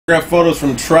Autograph photos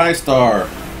from TriStar.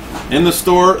 In the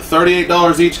store,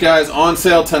 $38 each, guys. On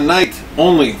sale tonight,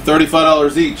 only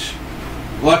 $35 each.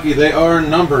 Lucky they are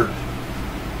numbered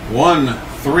 1,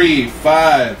 3,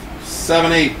 5,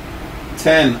 7, 8,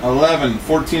 10, 11,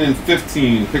 14, and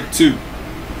 15. Pick 2.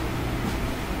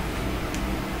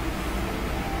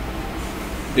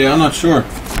 Yeah, I'm not sure.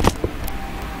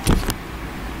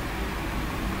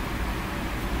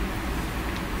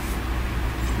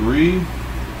 3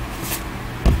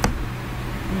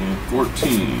 and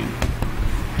 14.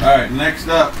 Alright, next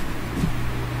up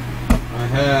I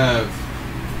have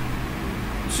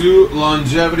 2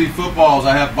 longevity footballs.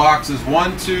 I have boxes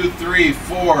 1, 2, 3,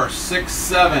 4, 6,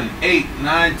 7, 8,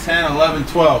 9, 10, 11,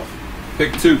 12.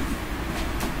 Pick 2.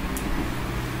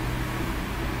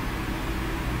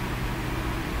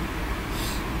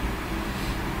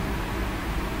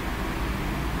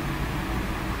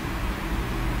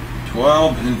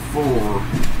 $12 and $4.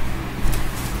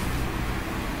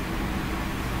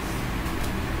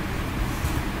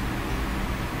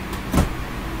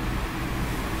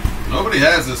 Nobody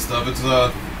has this stuff. It's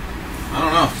I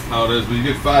don't know how it is, but you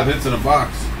get 5 hits in a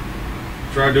box.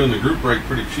 Tried doing the group break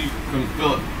pretty cheap. Couldn't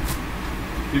fill it.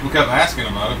 People kept asking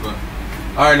about it, but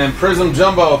all right. And then Prizm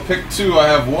Jumbo, pick 2. I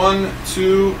have 1,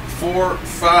 2, 4,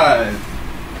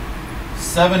 5,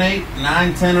 7, 8,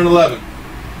 9, 10, and 11.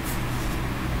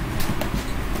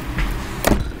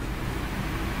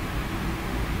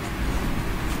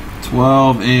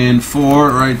 $12 and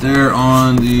 $4 right there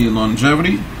on the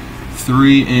longevity.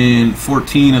 3 and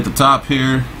 14 at the top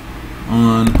here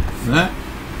on that.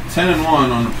 10 and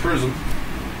 1 on the Prizm.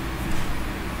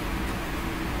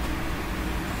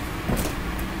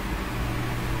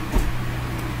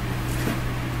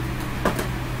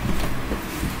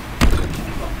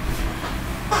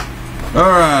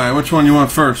 Alright, which one you want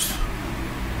first?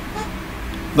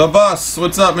 The Bus.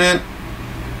 What's up, man?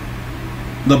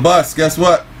 The Bus. Guess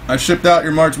what? I shipped out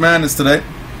your March Madness today.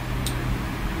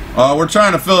 We're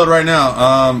trying to fill it right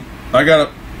now.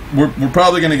 We're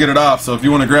probably going to get it off, so if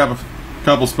you want to grab a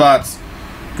couple spots,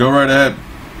 go right ahead.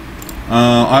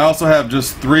 I also have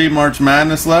just 3 March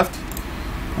Madness left.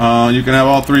 You can have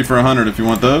all 3 for $100 if you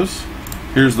want those.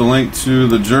 Here's the link to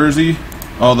the jersey.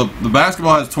 Oh, the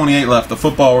basketball has 28 left. The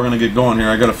football we're going to get going here.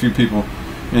 I got a few people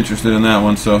interested in that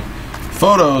one. So,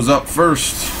 photos up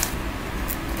first.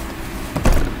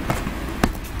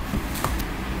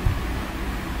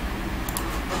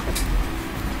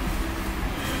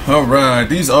 Alright,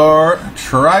 these are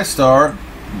TriStar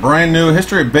brand new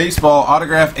History of Baseball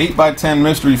autograph 8x10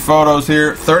 mystery photos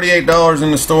here. $38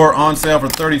 in the store, on sale for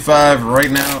 $35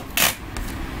 right now.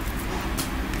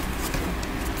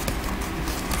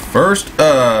 First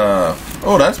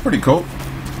oh, that's pretty cool.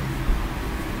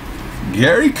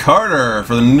 Gary Carter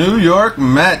for the New York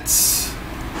Mets.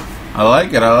 I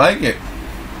like it, I like it.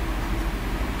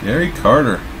 Gary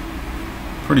Carter.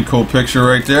 Pretty cool picture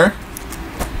right there.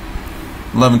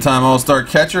 11-time All-Star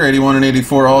catcher, 81 and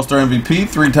 84 All-Star MVP,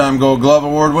 3-time Gold Glove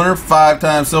Award winner,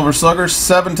 5-time Silver Slugger,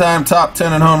 7-time top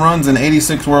 10 in home runs, and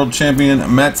 86 World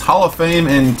Champion Mets Hall of Fame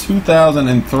in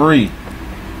 2003.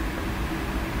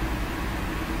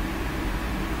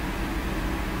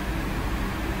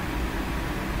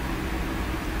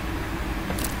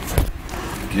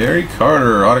 Gary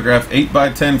Carter, autograph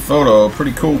 8x10 photo,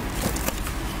 pretty cool.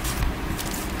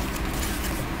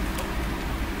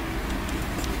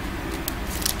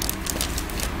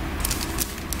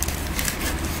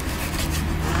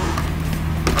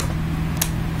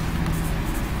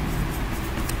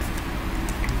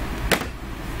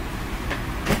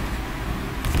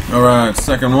 Alright,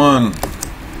 second one.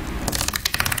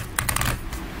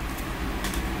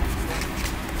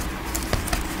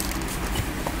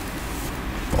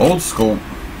 Old school.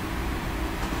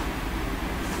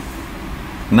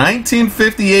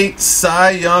 1958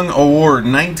 Cy Young Award.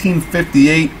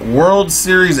 1958 World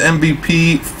Series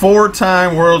MVP.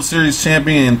 4-time World Series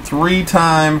champion and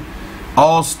 3-time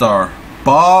All-Star.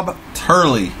 Bob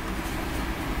Turley.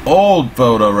 Old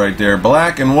photo right there.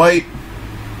 Black and white.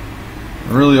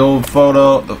 Really old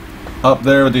photo up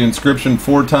there with the inscription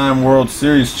 4-time World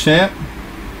Series champ.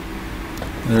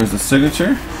 There's the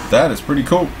signature. That is pretty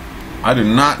cool. I do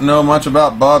not know much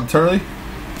about Bob Turley,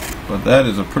 but that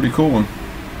is a pretty cool one.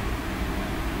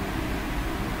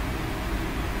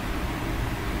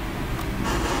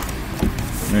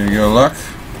 There you go, Luck.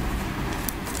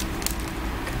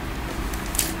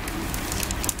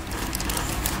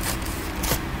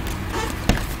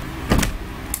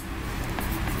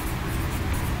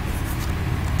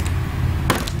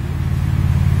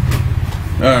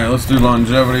 Alright, let's do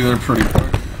longevity. They're pretty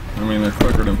quick. I mean, they're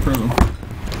quicker than Prizm.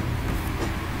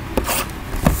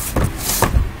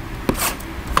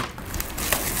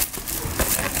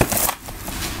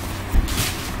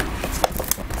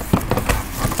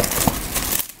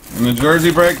 In the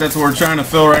jersey break, that's what we're trying to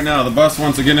fill right now. The Bus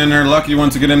wants to get in there. Lucky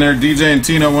wants to get in there. DJ and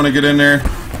Tino want to get in there.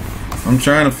 I'm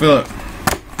trying to fill it.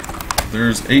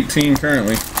 There's 18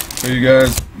 currently. So you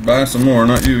guys buy some more.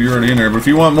 Not you, you're already in there. But if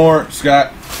you want more,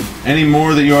 Scott, any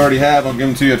more that you already have, I'll give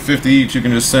them to you at 50 each. You can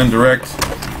just send direct.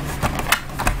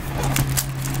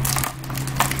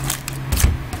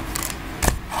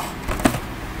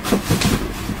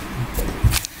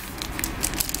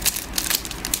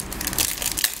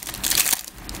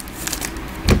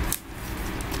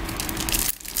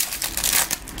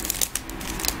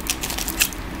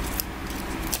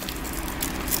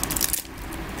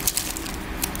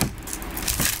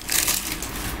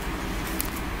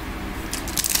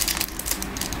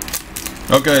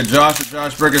 Okay, Josh at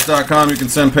joshbrickets.com. You can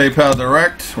send PayPal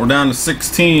direct. We're down to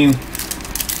 16.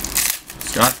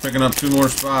 Scott's picking up 2 more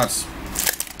spots.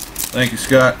 Thank you,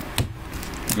 Scott.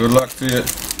 Good luck to you.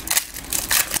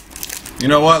 You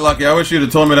know what, Lucky? I wish you'd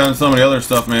have told me that on some of the other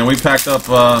stuff, man. We packed up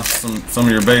some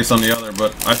of your base on the other,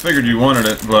 but I figured you wanted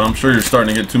it, but I'm sure you're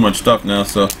starting to get too much stuff now,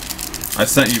 so I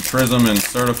sent you Prizm and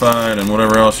Certified and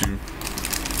whatever else you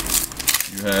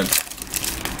had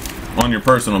on your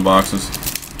personal boxes.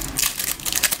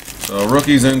 So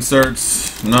rookies,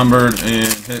 inserts, numbered,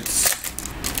 and hits.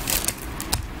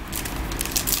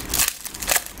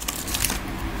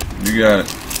 You got it.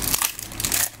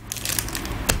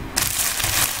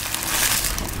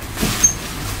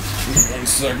 Give me 1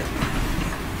 second.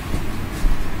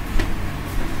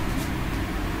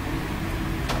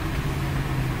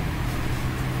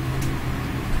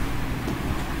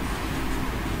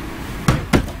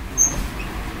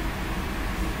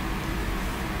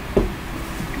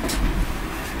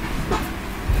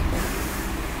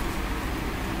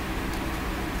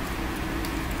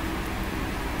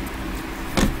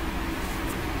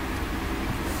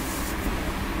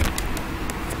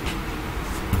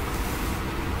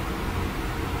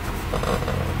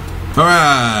 All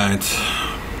right.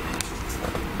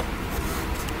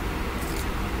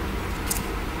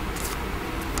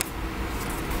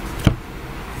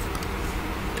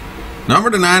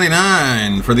 Number to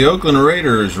 99 for the Oakland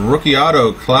Raiders, rookie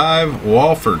auto, Clive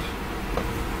Walford.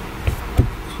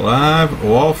 Clive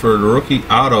Walford, rookie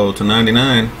auto to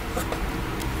 99.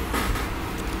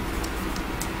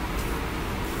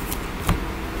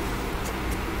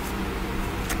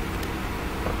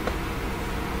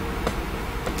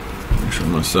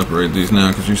 I'm going to separate these now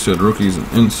because you said rookies and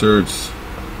inserts.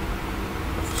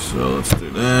 So let's do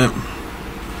that.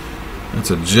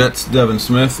 That's a Jets Devin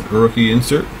Smith rookie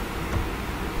insert.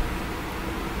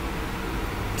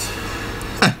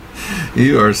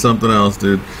 You are something else,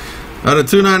 dude. Out of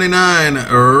 299,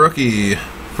 a rookie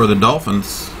for the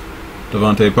Dolphins,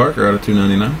 Devontae Parker out of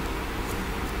 299.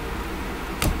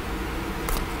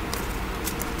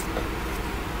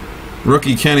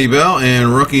 Rookie Kenny Bell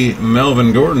and rookie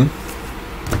Melvin Gordon.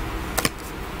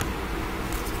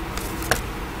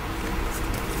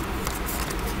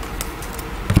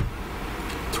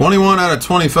 $21 out of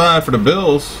 25 for the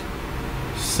Bills,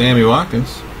 Sammy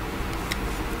Watkins.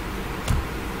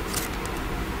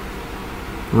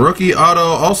 Rookie auto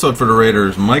also for the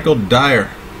Raiders, Michael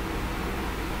Dyer.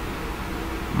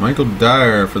 Michael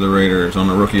Dyer for the Raiders on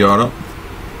the rookie auto.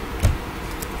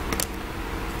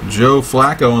 Joe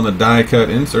Flacco on the die cut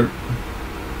insert.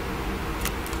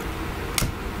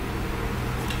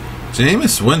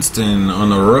 Jameis Winston on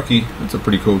the rookie. That's a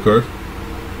pretty cool card.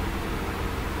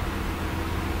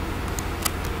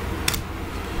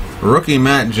 Rookie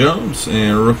Matt Jones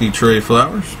and rookie Trey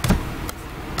Flowers.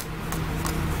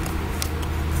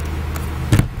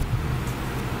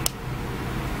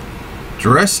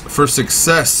 Dress for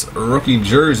Success rookie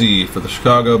jersey for the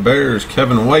Chicago Bears,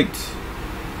 Kevin White.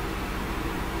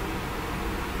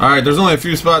 Alright, there's only a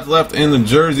few spots left in the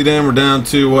jersey. Then we're down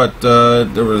to what?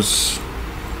 There was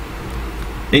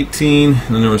 18,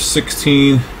 and then there was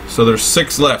 16. So there's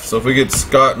 6 left. So if we get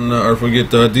Scott and or if we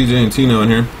get DJ and Tino in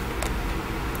here.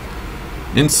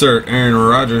 Insert Aaron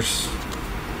Rodgers.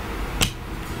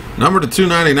 Number to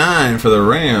 299 for the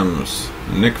Rams,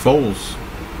 Nick Foles.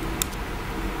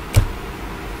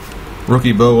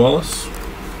 Rookie Bo Wallace.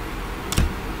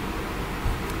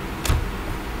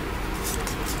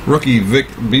 Rookie Vic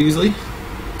Beasley.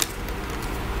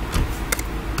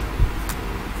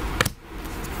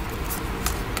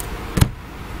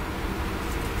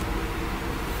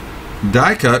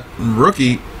 Die cut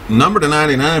rookie number to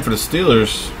 99 for the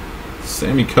Steelers,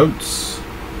 Sammy Coates.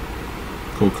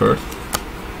 Cool card.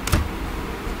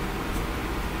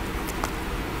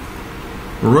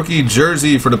 Rookie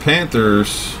jersey for the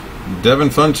Panthers, Devin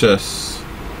Funchess.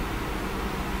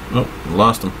 Oh,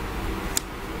 lost him.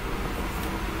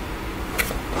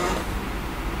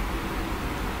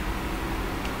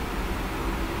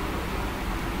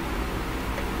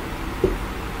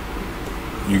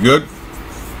 You good?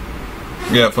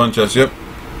 Yeah, fun chest, yep.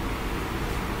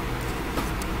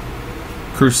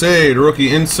 Crusade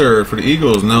rookie insert for the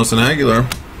Eagles, Nelson Aguilar.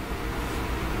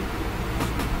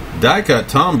 Die cut,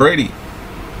 Tom Brady.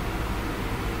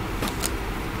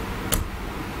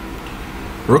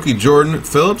 Rookie Jordan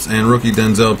Phillips and rookie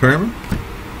Denzel Perriman.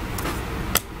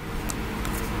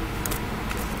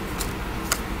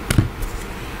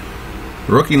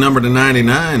 Rookie number to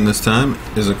 99 this time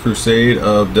is a Crusade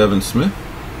of Devin Smith.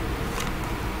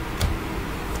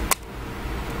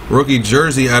 Rookie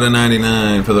jersey out of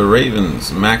 99 for the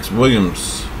Ravens, Max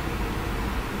Williams.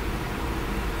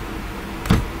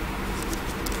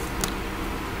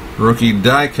 Rookie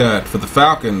die cut for the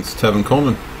Falcons, Tevin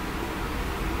Coleman.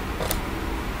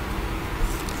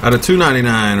 Out of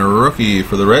 299, a rookie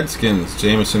for the Redskins,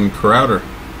 Jamison Crowder.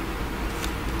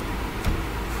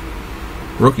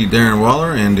 Rookie Darren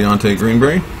Waller and Deontay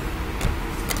Greenberry.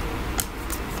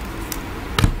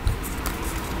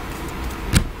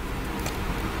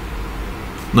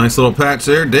 Nice little patch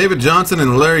there. David Johnson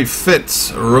and Larry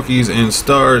Fitz, rookies and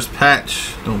stars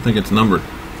patch. Don't think it's numbered.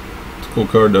 It's a cool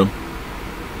card though.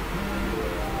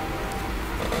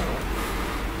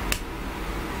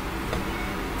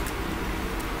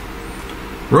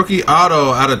 Rookie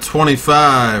auto out of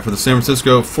 25 for the San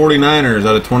Francisco 49ers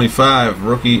out of 25.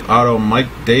 Rookie auto Mike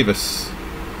Davis.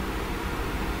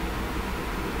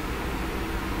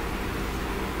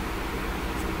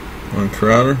 On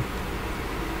Crowder.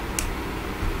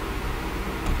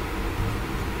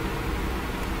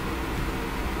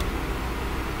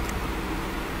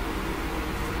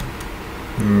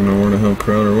 I don't know where the hell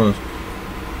Crowder was.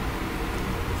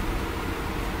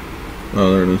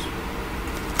 Oh, there it is.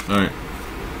 Alright.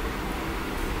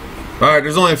 Alright,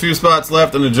 there's only a few spots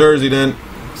left in the jersey then.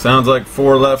 Sounds like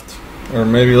 4 left, or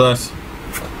maybe less.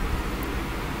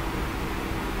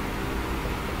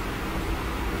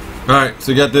 Alright,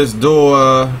 so you got this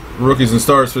dual rookies and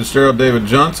stars Fitzgerald David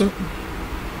Johnson.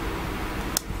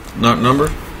 Not numbered.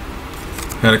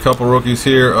 Had a couple rookies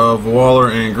here of Waller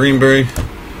and Greenberry.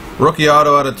 Rookie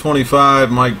auto out of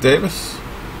 25, Mike Davis.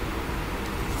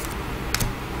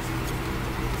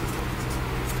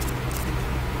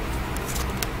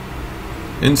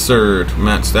 Insert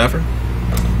Matt Stafford.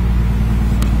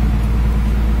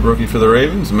 Rookie for the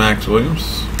Ravens, Max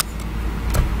Williams.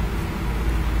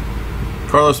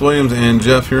 Carlos Williams and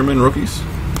Jeff Heuerman, rookies.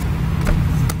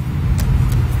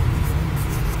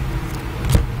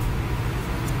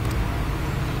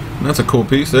 That's a cool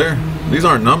piece there. These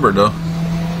aren't numbered though.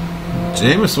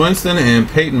 Jameis Winston and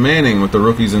Peyton Manning with the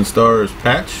rookies and stars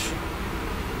patch.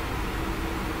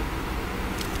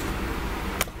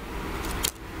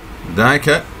 Die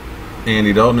cut,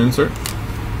 Andy Dalton insert.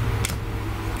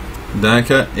 Die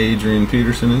cut, Adrian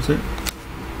Peterson insert.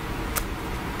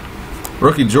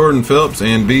 Rookie Jordan Phillips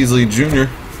and Beasley Jr.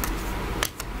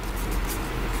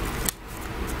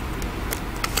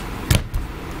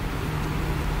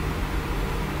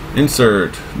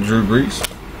 Insert Drew Brees.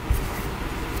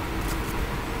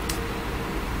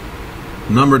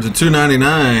 Number to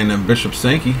 299, Bishop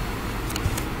Sankey.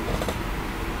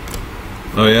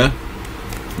 Oh yeah?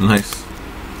 Nice.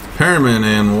 Perriman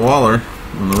and Waller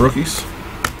on the rookies.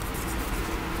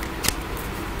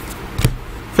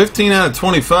 15 out of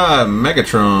 25,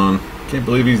 Megatron. Can't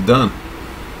believe he's done.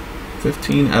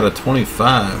 15 out of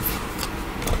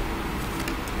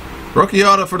 25. Rookie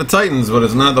auto for the Titans, but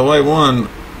it's not the white one.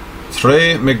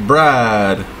 Trey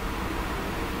McBride.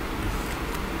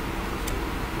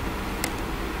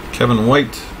 Kevin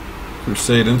White,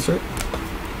 Crusade insert.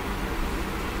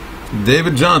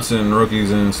 David Johnson,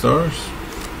 rookies and stars.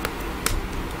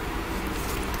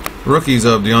 Rookies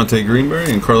of Deontay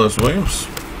Greenberry and Carlos Williams.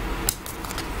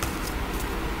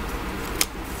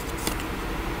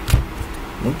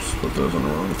 Oops, put those in the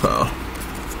wrong pile.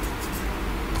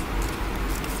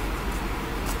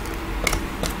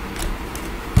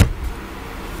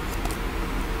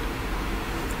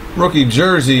 Rookie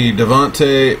jersey,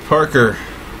 Devontae Parker.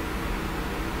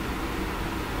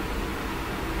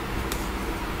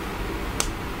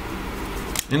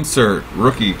 Insert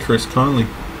rookie Chris Conley.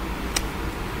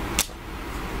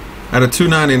 Out of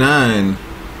 299,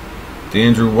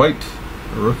 DeAndrew White,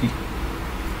 a rookie.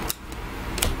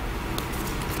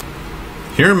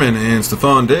 Heuerman and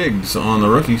Stephon Diggs on the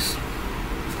rookies.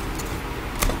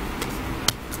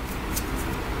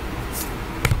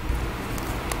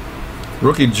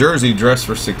 Rookie jersey dress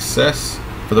for success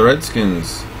for the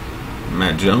Redskins,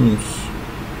 Matt Jones.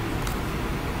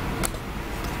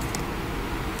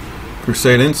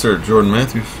 Crusade insert, Jordan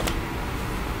Matthews.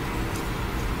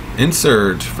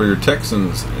 Insert for your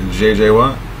Texans, J.J.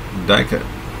 Watt, die cut.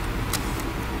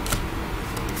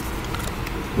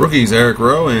 Rookies, Eric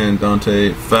Rowe and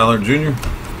Dante Fowler Jr.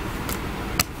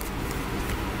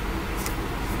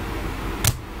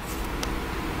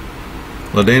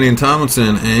 LaDainian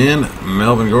Tomlinson and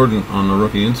Melvin Gordon on the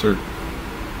rookie insert.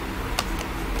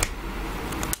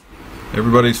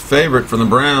 Everybody's favorite from the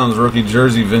Browns, rookie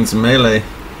jersey, Vince Melee.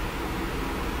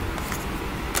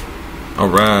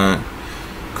 Alright.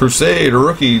 Crusade,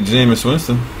 rookie, Jameis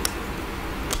Winston.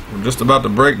 We're just about to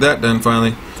break that down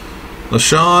finally.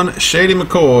 LaShawn Shady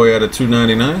McCoy at a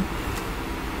 $2.99.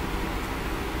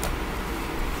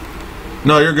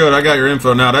 No, you're good. I got your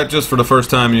info now. That's just for the first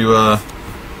time you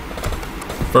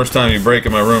break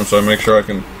in my room, so I make sure I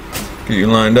can get you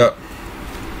lined up.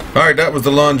 Alright, that was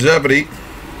the longevity.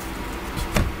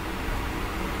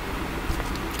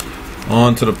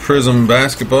 On to the Prizm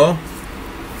basketball.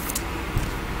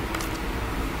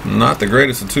 Not the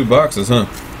greatest of two boxes, huh?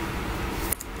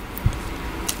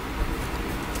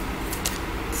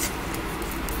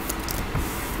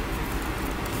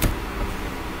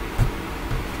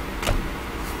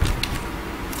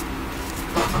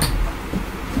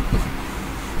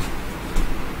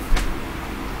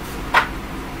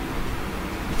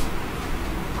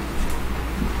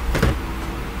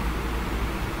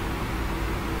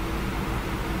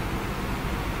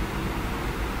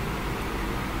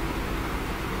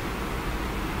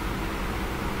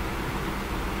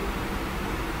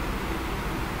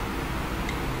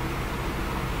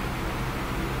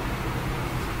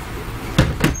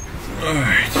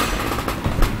 Alright.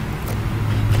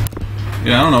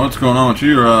 Yeah, I don't know what's going on with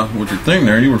your thing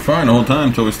there. You were fine the whole time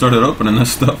until we started opening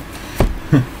this stuff.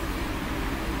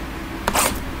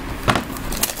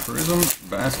 Prizm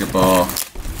basketball.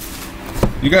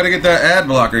 You got to get that ad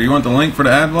blocker. You want the link for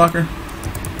the ad blocker?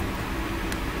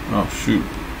 Oh shoot.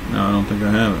 No, I don't think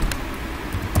I have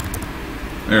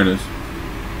it. There it is.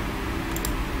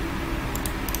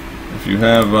 If you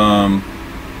have a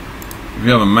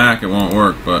Mac, it won't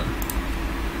work, but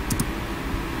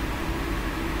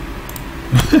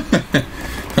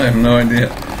I have no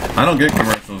idea. I don't get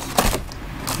commercials.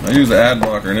 I use the ad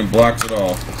blocker and it blocks it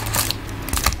all.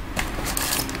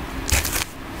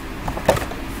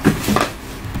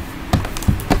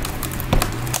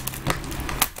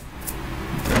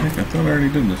 Heck, I thought I already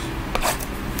did this.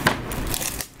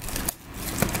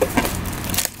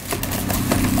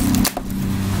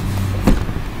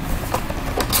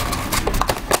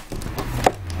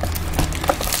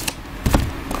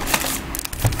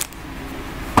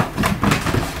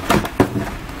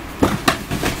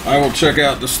 I will check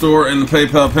out the store and the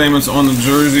PayPal payments on the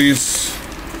jerseys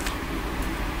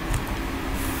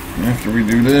after we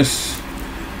do this,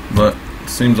 but it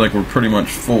seems like we're pretty much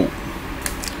full.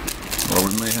 Or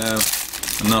we may have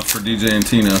enough for DJ and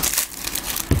Tina.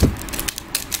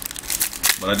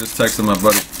 But I just texted my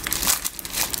buddy.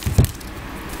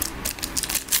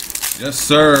 Yes,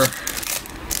 sir.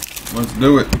 Let's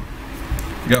do it.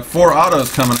 You got 4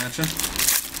 autos coming at you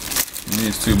in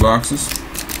these 2 boxes.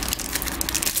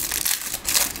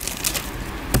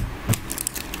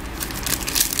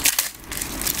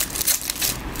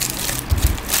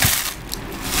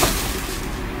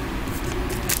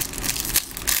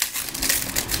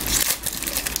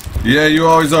 Yeah, you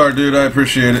always are, dude. I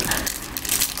appreciate it.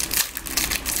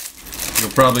 You'll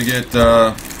probably get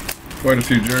quite a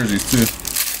few jerseys, too.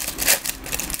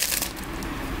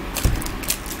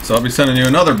 So I'll be sending you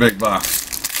another big box.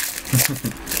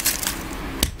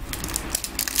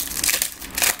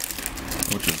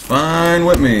 Which is fine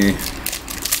with me.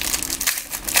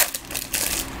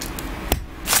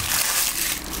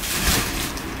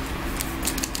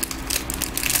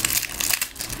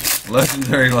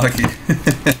 Legendary Lucky.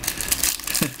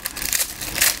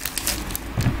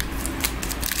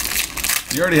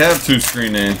 You already have 2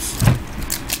 screen names.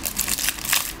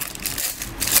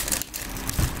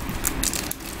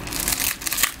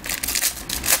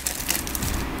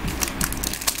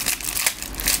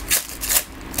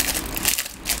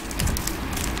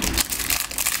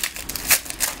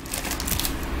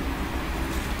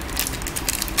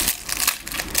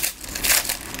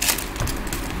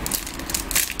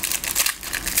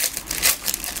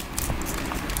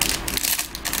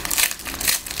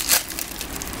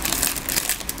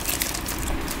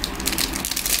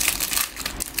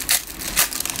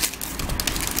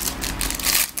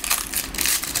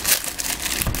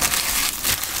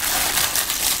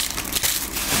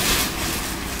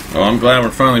 Oh, I'm glad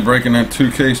we're finally breaking that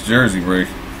 2-case jersey break.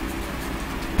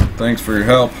 Thanks for your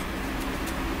help.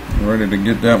 I'm ready to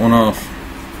get that one off.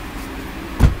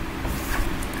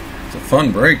 It's a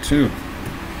fun break, too.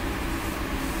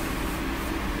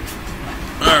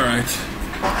 Alright.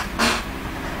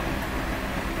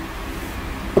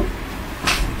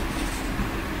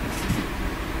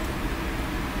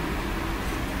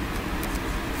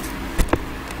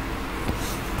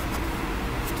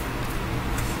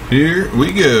 Here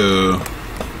we go.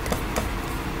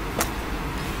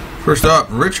 First up,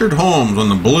 Richard Holmes on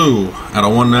the blue out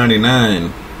of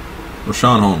 199.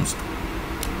 Rashawn Holmes.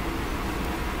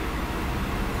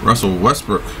 Russell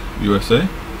Westbrook, USA.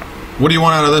 What do you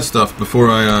want out of this stuff before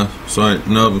I,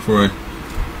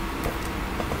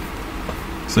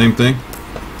 same thing?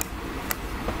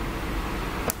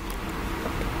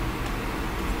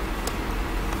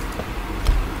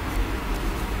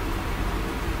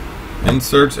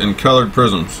 Inserts and colored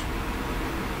prisms.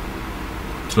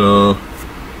 So,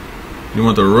 you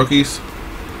want the rookies?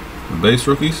 The base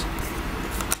rookies?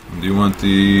 Do you want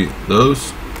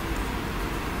those?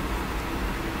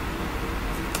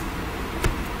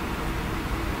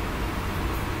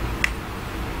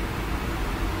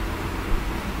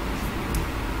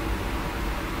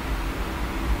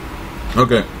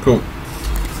 Okay, cool.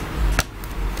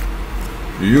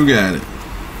 You got it.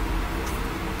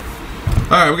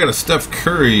 Alright, we got a Steph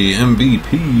Curry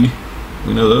MVP.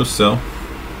 We know those sell.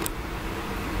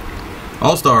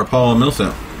 All-Star Paul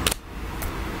Millsap.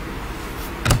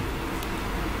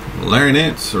 Larry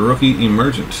Nance, a rookie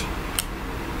emergent.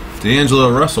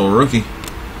 D'Angelo Russell, rookie.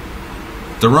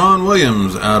 Deron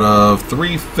Williams out of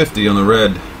 350 on the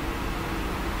red.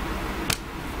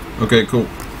 Okay, cool.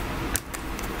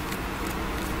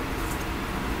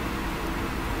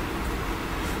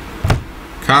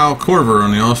 Kyle Korver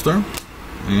on the All-Star.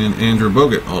 And Andrew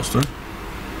Bogut, All-Star.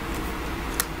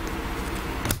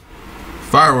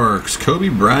 Fireworks, Kobe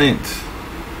Bryant.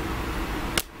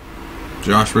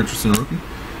 Josh Richardson, rookie.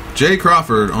 Jay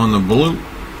Crawford on the blue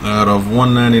out of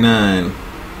 199.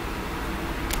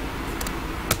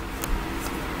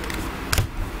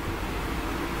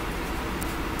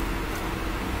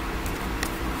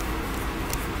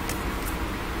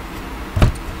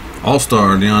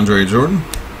 All-Star, DeAndre Jordan.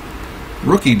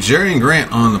 Rookie, Jerry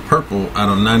Grant on the purple out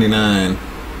of 99.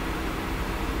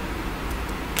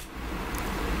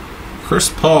 Chris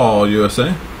Paul,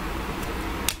 USA.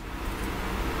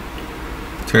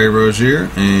 Terry Rozier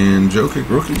and Jokic,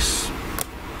 rookies.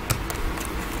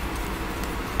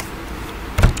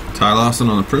 Ty Lawson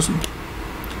on the Prizm.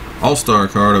 All-Star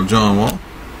card of John Wall.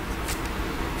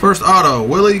 First auto,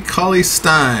 Willie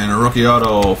Cauley-Stein, a rookie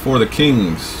auto for the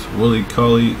Kings. Willie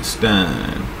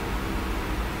Cauley-Stein.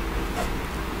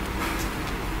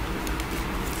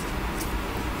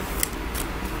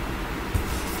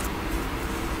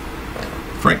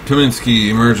 Frank Kaminsky,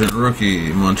 emergent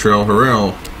rookie. Montreal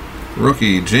Harrell,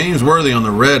 rookie. James Worthy on the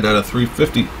red out of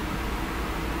 350.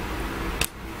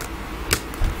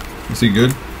 Is he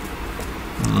good?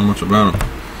 I don't know much about him.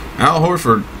 Al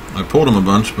Horford, I pulled him a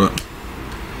bunch, but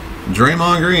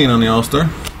Draymond Green on the All-Star.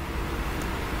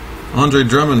 Andre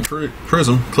Drummond,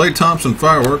 Prizm. Klay Thompson,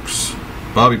 Fireworks.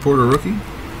 Bobby Porter, rookie.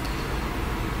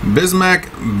 Bismack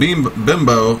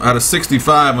Bimbo out of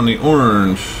 65 on the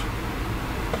orange.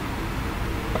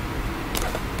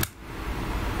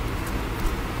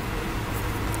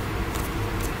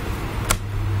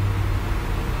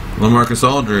 LaMarcus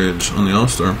Aldridge on the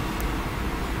All-Star.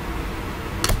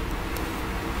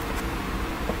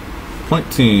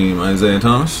 Point team, Isaiah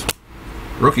Thomas.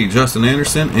 Rookie, Justin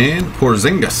Anderson and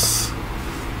Porzingis.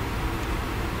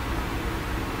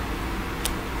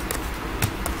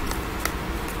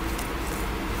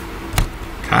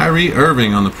 Kyrie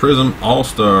Irving on the Prizm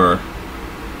All-Star.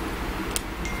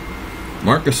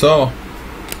 Marc Gasol.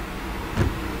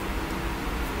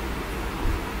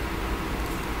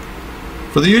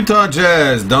 For the Utah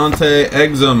Jazz, Dante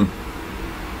Exum.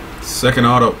 Second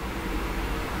auto.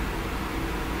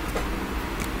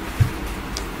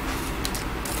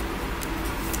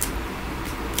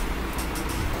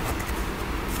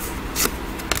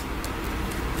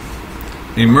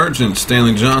 Emergent,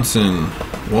 Stanley Johnson,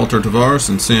 Walter Tavares,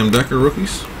 and Sam Decker,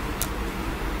 rookies.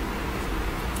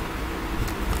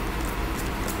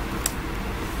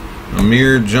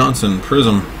 Amir Johnson,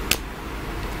 Prizm.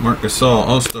 Marc Gasol,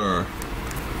 All-Star.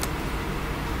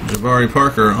 Jabari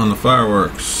Parker on the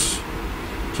Fireworks.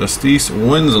 Justice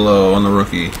Winslow on the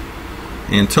rookie.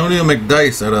 Antonio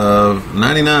McDyess out of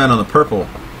 99 on the purple.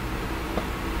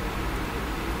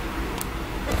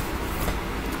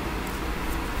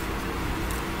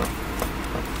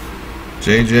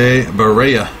 JJ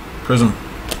Barea, Prizm.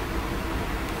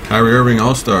 Kyrie Irving,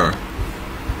 All-Star.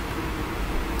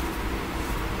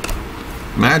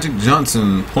 Magic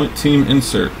Johnson, point team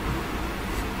insert.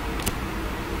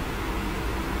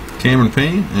 Cameron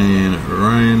Payne and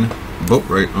Ryan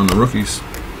Boatwright on the rookies.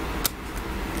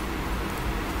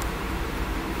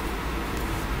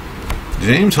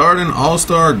 James Harden,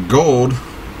 All-Star Gold.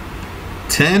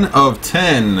 10 of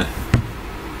 10.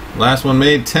 Last one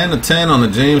made 10 of 10 on the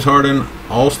James Harden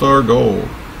All-Star Gold.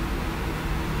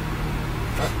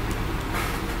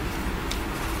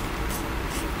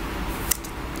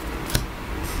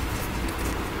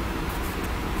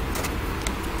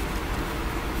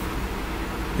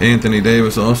 Anthony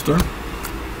Davis All-Star.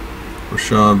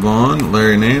 Rashad Vaughn,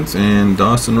 Larry Nance, and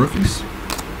Dawson rookies.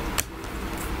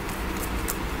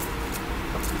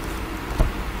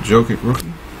 Jokic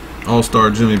rookie. All-Star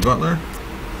Jimmy Butler.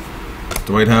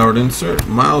 Dwight Howard insert.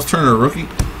 Miles Turner rookie.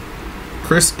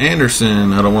 Chris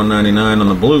Anderson out of 199 on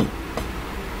the blue.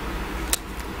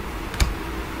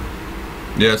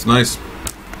 Yeah, it's nice.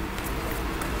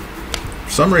 For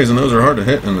some reason, those are hard to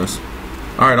hit in this.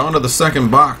 Alright, on to the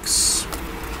second box.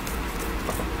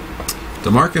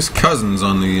 DeMarcus Cousins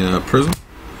on the Prizm.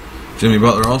 Jimmy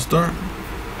Butler All-Star.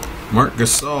 Mark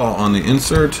Gasol on the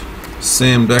insert.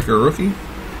 Sam Decker rookie.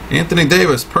 Anthony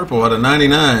Davis purple out of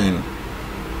 99.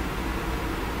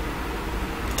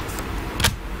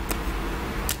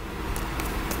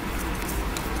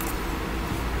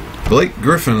 Blake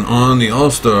Griffin on the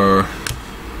All-Star.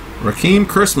 Raheem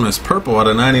Christmas purple out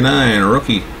of 99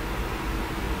 rookie.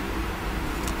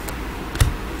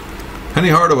 Penny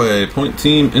Hardaway point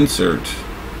team insert.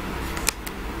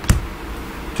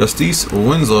 Justice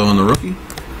Winslow on the rookie.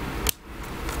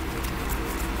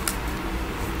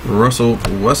 Russell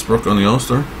Westbrook on the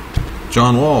All-Star.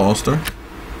 John Wall All-Star.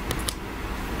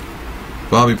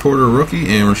 Bobby Porter rookie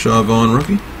and Rashad Vaughn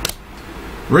rookie.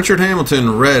 Richard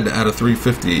Hamilton red out of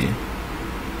 350.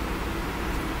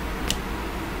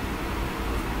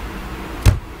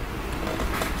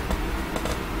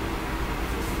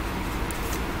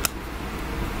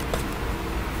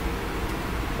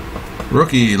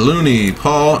 Rookie Looney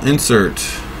Paul insert.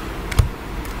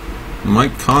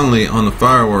 Mike Conley on the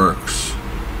fireworks.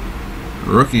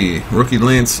 Rookie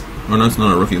Lance. Oh, no, it's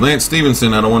not a rookie. Lance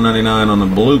Stevenson out of 199 on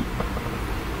the blue.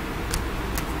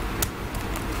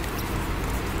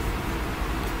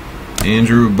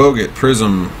 Andrew Bogut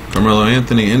Prizm. Carmelo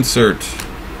Anthony insert.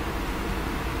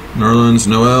 Nerlens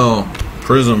Noel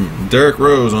Prizm. Derrick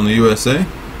Rose on the USA.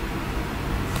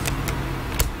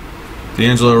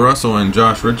 D'Angelo Russell and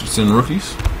Josh Richardson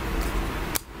rookies.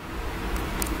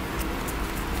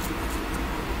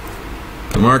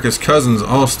 DeMarcus Cousins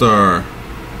All-Star.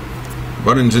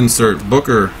 Buttons insert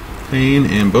Booker, Payne,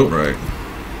 and Boatwright.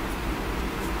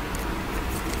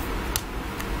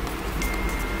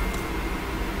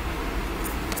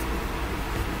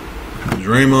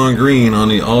 Draymond Green on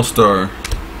the All-Star.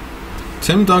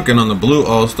 Tim Duncan on the blue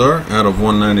All-Star out of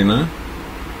 199.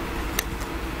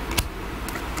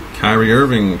 Kyrie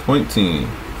Irving point team.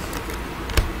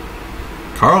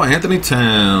 Karl Anthony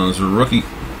Towns rookie.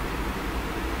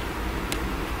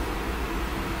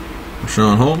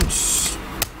 Rashawn Holmes.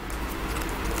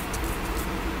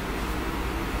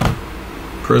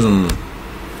 Prizm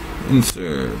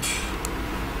insert.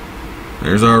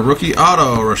 There's our rookie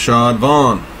auto, Rashad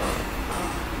Vaughn.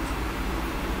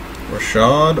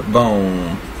 Rashad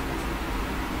Vaughn.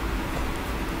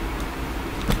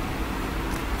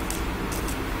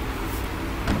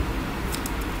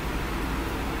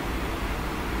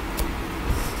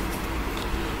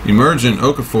 Emergent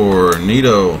Okafor,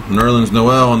 Nito, Nerlens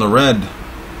Noel on the red.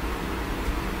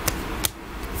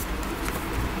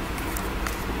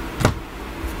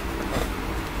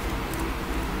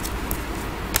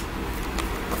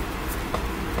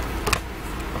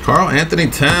 Karl Anthony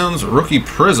Towns rookie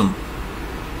Prizm.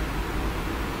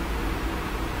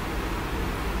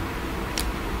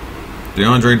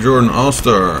 DeAndre Jordan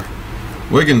All-Star.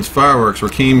 Wiggins Fireworks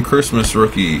Raheem Christmas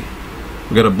rookie.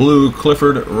 We got a blue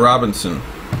Clifford Robinson.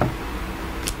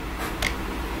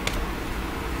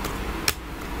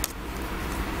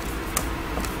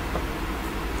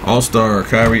 All-Star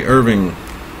Kyrie Irving.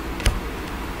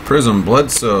 Prizm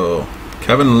Bledsoe.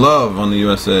 Kevin Love on the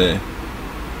USA.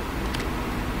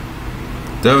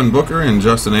 Devin Booker and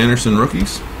Justin Anderson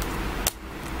rookies.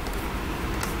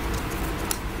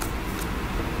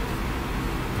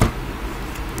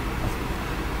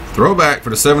 Throwback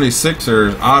for the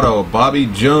 76ers auto Bobby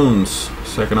Jones.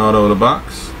 Second auto of the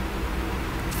box.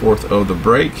 Fourth of the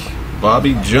break.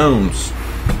 Bobby Jones.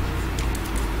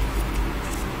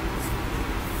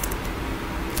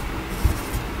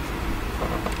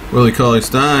 Willie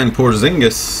Cauley-Stein,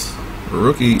 Porzingis,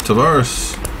 rookie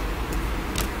Tavares.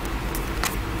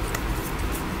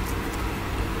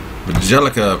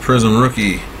 Angelica Prizm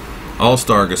rookie.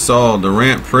 All-Star Gasol,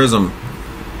 Durant Prizm.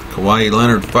 Kawhi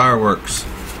Leonard Fireworks.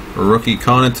 Rookie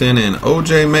Connaughton and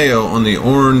OJ Mayo on the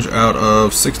orange out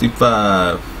of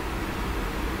 65.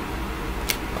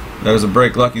 That was a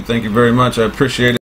break, Lucky. Thank you very much. I appreciate it.